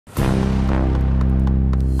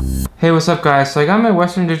Hey, what's up guys? So I got my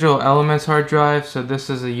Western Digital Elements hard drive. So this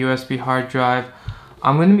is a USB hard drive.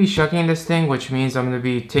 I'm going to be shucking this thing, which means I'm going to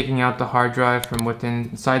be taking out the hard drive from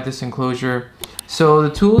inside this enclosure. So the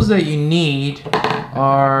tools that you need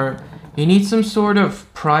are, you need some sort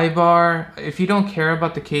of pry bar. If you don't care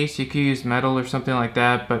about the case, you could use metal or something like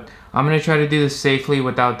that, but I'm going to try to do this safely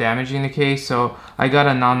without damaging the case. So I got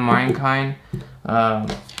a non-mine kind.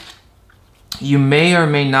 You may or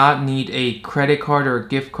may not need a credit card or a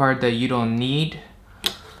gift card that you don't need.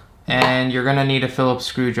 And you're gonna need a Phillips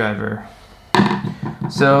screwdriver.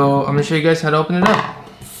 So I'm gonna show you guys how to open it up.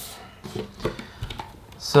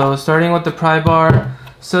 So starting with the pry bar.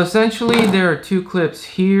 So essentially there are two clips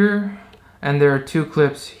here and there are two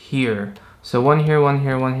clips here. So one here, one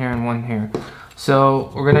here, one here, and one here.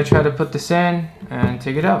 So we're gonna try to put this in and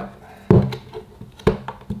take it out.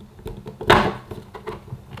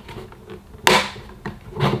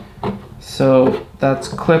 So that's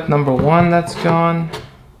clip number one that's gone.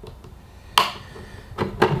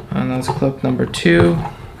 And that's clip number two.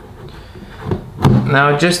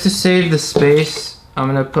 Now just to save the space, I'm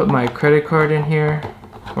gonna put my credit card in here,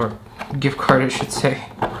 or gift card I should say.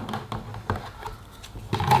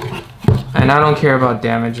 And I don't care about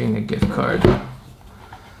damaging the gift card.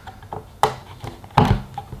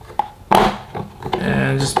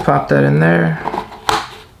 And just pop that in there.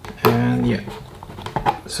 And yeah.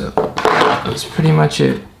 So that's pretty much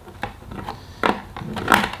it.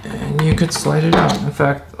 And you could slide it out. In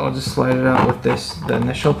fact, I'll just slide it out with this, the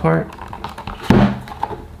initial part.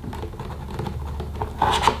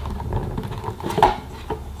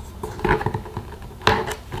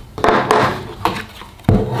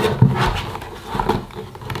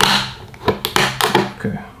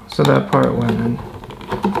 Okay, so that part went in.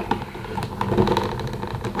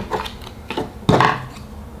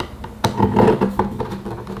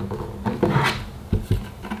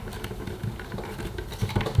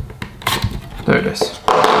 There it is.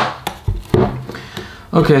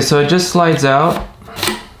 Okay, so it just slides out.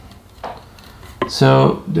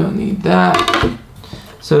 So don't need that.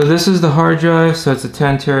 So this is the hard drive, so it's a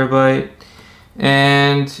 10 terabyte.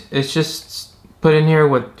 And it's just put in here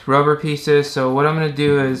with rubber pieces. So what I'm gonna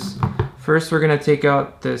do is, first we're gonna take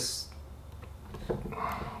out this.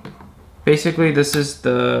 Basically this is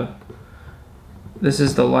the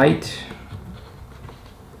light.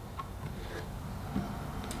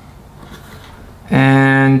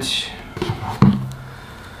 And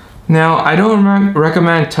now I don't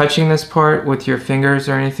recommend touching this part with your fingers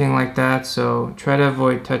or anything like that, so try to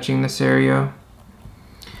avoid touching this area.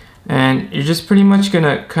 And you're just pretty much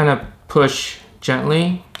gonna kind of push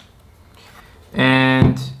gently,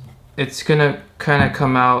 and it's gonna kind of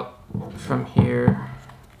come out from here.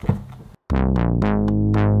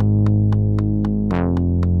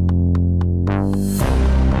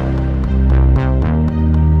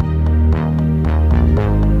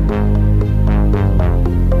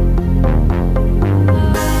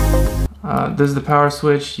 This is the power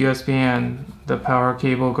switch, USB, and the power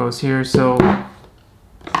cable goes here. So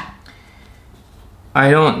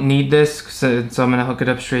I don't need this since I'm gonna hook it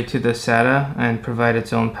up straight to the SATA and provide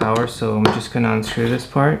its own power. So I'm just gonna unscrew this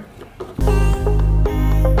part.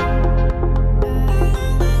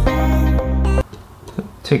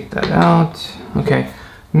 Take that out. Okay,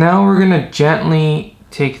 now we're gonna gently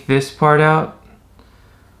take this part out.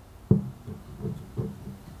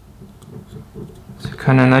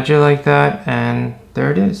 Kind of nudge it like that, and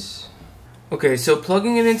there it is. Okay, so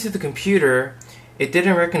plugging it into the computer, it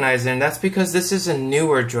didn't recognize it, and that's because this is a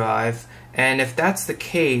newer drive. And if that's the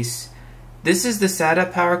case, this is the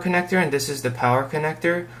SATA power connector and this is the power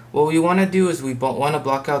connector. What we want to do is we want to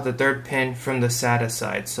block out the third pin from the SATA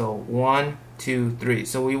side. So 1, 2, 3.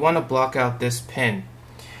 So we want to block out this pin.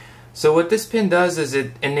 So what this pin does is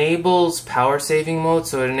it enables power saving mode,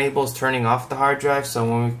 so it enables turning off the hard drive. So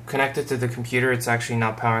when we connect it to the computer, it's actually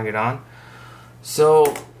not powering it on. So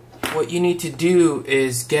what you need to do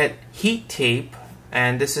is get heat tape,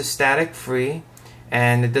 and this is static free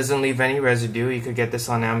and it doesn't leave any residue. You could get this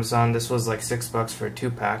on Amazon. This was like $6 for a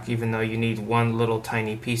 2-pack, even though you need one little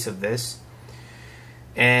tiny piece of this.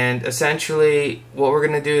 And essentially what we're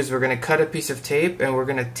going to do is we're going to cut a piece of tape and we're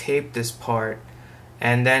going to tape this part.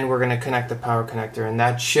 And then we're going to connect the power connector, and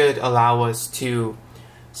that should allow us to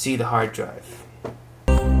see the hard drive.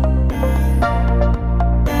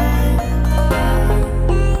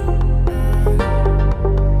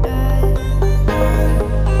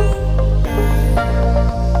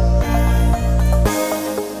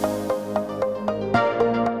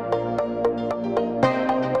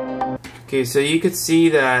 Okay, so you could see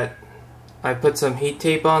that I put some heat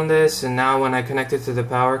tape on this, and now when I connect it to the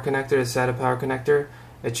power connector, the SATA power connector,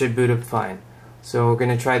 it should boot up fine. So we're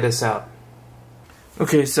gonna try this out.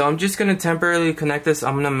 Okay, so I'm just gonna temporarily connect this.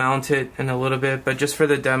 I'm gonna mount it in a little bit, but just for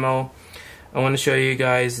the demo, I want to show you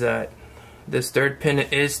guys that this third pin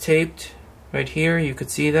is taped right here. You could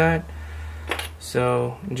see that.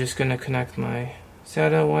 So I'm just gonna connect my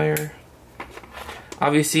SATA wire.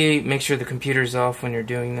 Obviously, make sure the computer's off when you're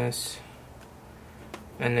doing this.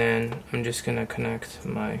 And then I'm just gonna connect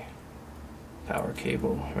my power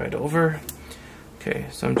cable right over. Okay,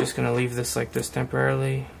 so I'm just gonna leave this like this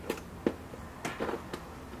temporarily.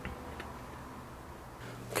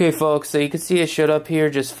 Okay folks, so you can see it showed up here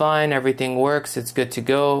just fine. Everything works, it's good to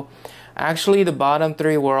go. Actually, the bottom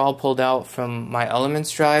three were all pulled out from my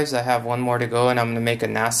Elements drives. I have one more to go, and I'm going to make a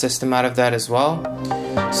NAS system out of that as well.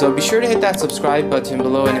 So be sure to hit that subscribe button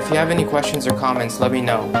below, and if you have any questions or comments, let me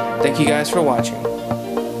know. Thank you guys for watching.